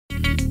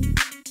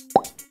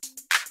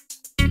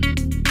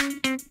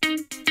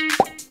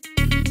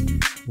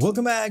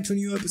Welcome back to a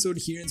new episode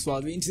here in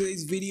SUALVI. In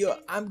today's video,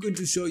 I'm going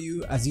to show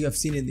you, as you have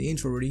seen in the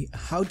intro already,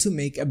 how to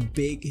make a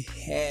big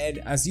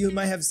head. As you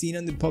might have seen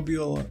on the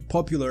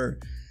popular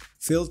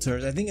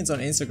filters, I think it's on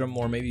Instagram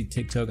or maybe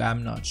TikTok,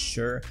 I'm not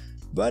sure.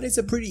 But it's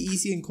a pretty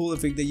easy and cool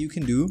effect that you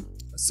can do.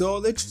 So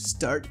let's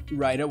start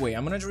right away.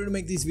 I'm gonna try to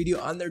make this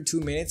video under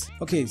 2 minutes.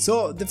 Okay,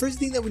 so the first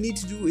thing that we need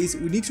to do is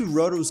we need to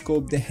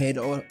rotoscope the head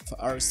of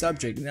our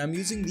subject. And I'm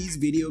using this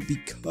video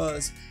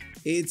because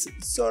it's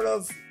sort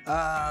of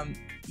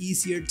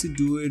easier to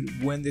do it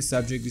when the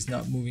subject is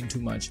not moving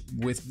too much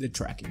with the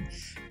tracking.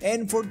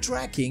 And for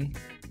tracking,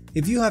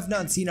 if you have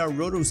not seen our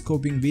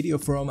rotoscoping video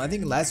from I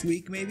think last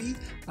week maybe,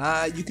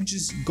 you can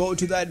just go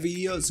to that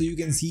video so you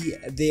can see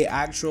the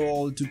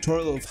actual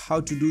tutorial of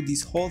how to do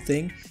this whole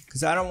thing,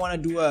 because I don't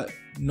want to do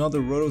another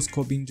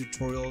rotoscoping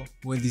tutorial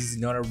when this is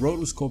not a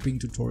rotoscoping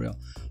tutorial.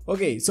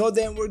 Okay, so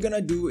then we're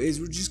gonna do is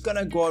we're just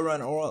gonna go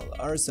around all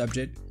our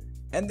subject,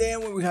 and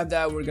then when we have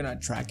that, we're gonna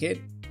track it.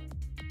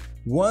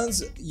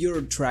 Once your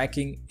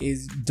tracking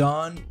is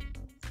done,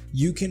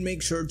 you can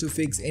make sure to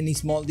fix any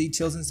small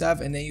details and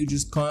stuff, and then you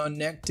just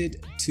connect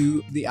it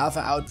to the alpha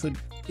output.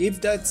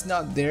 If that's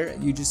not there,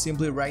 you just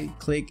simply right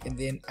click and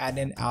then add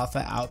an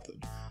alpha output.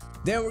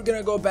 Then we're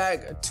gonna go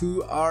back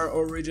to our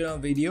original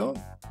video,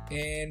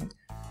 and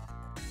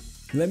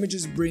let me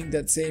just bring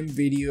that same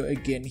video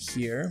again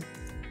here.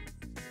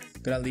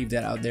 Gonna leave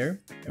that out there,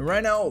 and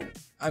right now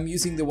I'm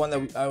using the one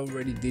that I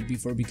already did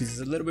before because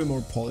it's a little bit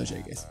more polished, I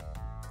guess.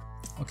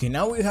 Okay,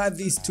 now we have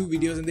these two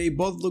videos and they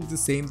both look the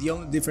same. The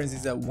only difference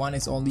is that one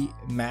is only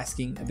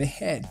masking the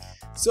head.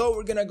 So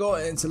we're gonna go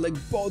and select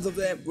both of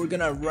them. We're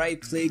gonna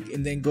right click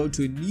and then go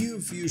to a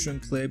new Fusion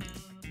clip,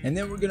 and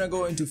then we're gonna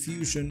go into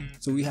Fusion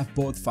so we have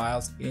both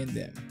files in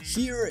them.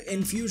 Here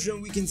in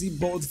Fusion we can see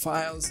both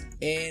files,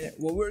 and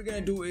what we're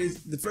gonna do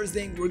is the first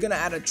thing, we're gonna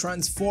add a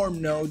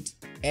transform node,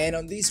 and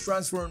on this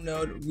transform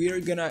node we are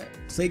gonna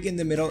click in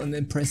the middle and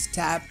then press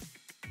tab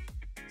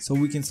so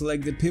we can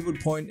select the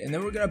pivot point, and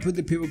then we're gonna put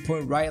the pivot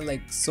point right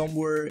like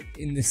somewhere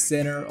in the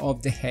center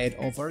of the head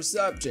of our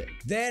subject.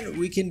 Then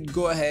we can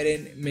go ahead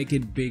and make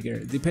it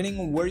bigger. Depending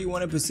on where you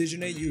want to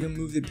position it, you can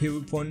move the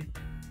pivot point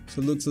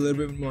so it looks a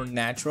little bit more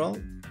natural,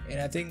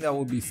 and I think that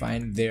will be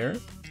fine there.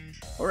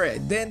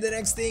 Alright, then the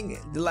next thing,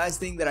 the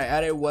last thing that I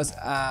added was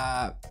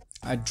a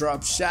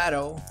drop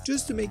shadow,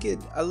 just to make it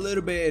a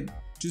little bit,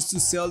 just to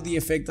sell the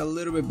effect a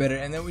little bit better.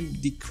 And then we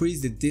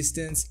decrease the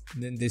distance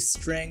and then the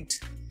strength,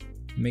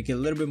 make it a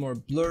little bit more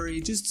blurry,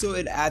 just so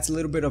it adds a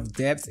little bit of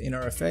depth in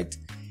our effect.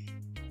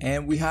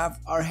 And we have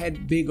our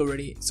head big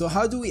already. So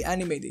how do we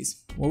animate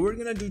this? What we're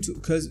gonna do,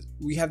 because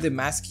we have the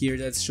mask here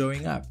that's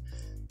showing up,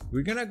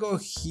 we're gonna go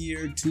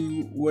here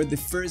to where the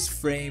first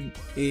frame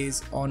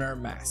is on our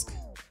mask.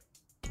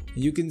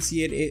 And you can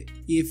see it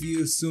if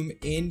you zoom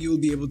in, you'll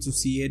be able to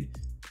see it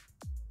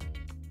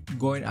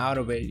going out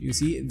of it. You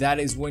see, that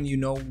is when you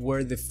know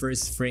where the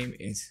first frame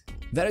is.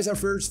 That is our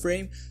first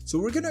frame. So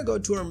we're gonna go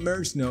to our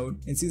merge node,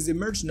 and since the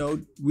merge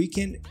node, we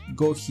can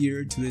go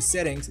here to the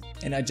settings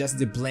and adjust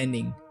the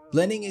blending.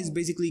 Blending is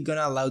basically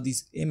gonna allow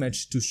this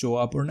image to show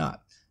up or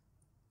not.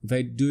 If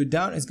I do it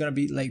down, it's gonna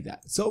be like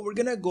that. So we're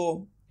gonna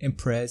go and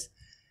press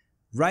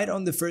right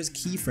on the first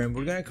keyframe.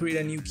 We're gonna create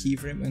a new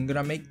keyframe and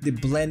gonna make the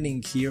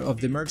blending here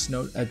of the merge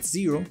node at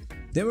 0.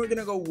 Then we're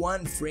gonna go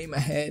 1 frame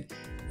ahead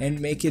and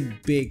make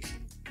it big.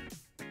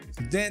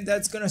 Then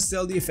that's gonna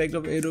sell the effect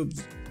of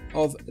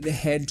the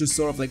head to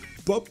sort of like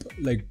pop,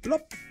 like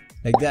plop,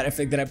 like that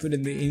effect that I put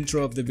in the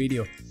intro of the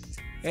video.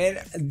 And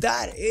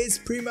that is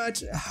pretty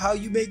much how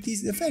you make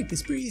this effect.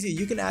 It's pretty easy.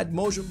 You can add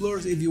motion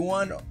blurs if you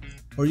want,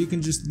 or you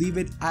can just leave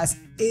it as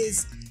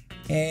is.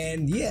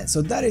 And yeah,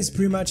 so that is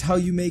pretty much how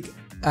you make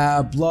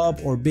a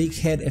blob or big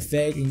head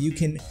effect, and you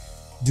can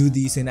do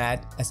these and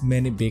add as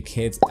many big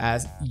heads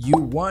as you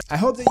want. I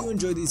hope that you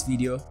enjoyed this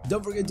video.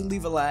 Don't forget to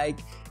leave a like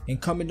and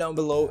comment down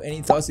below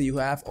any thoughts that you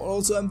have.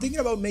 Also, I'm thinking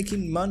about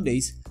making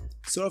Mondays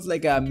sort of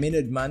like a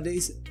Minute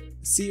Mondays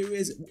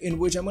series in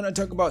which I'm gonna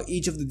talk about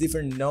each of the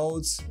different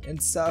nodes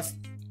and stuff.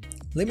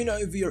 Let me know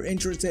if you're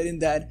interested in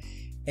that.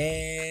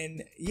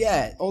 And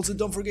yeah, also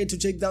don't forget to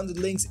check down the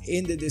links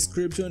in the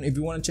description if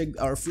you want to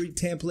check our free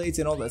templates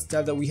and all that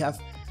stuff that we have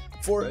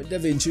for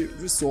Davinic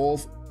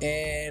Resolve.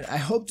 And I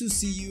hope to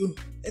see you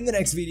in the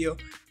next video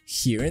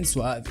here in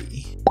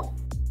SUALVI.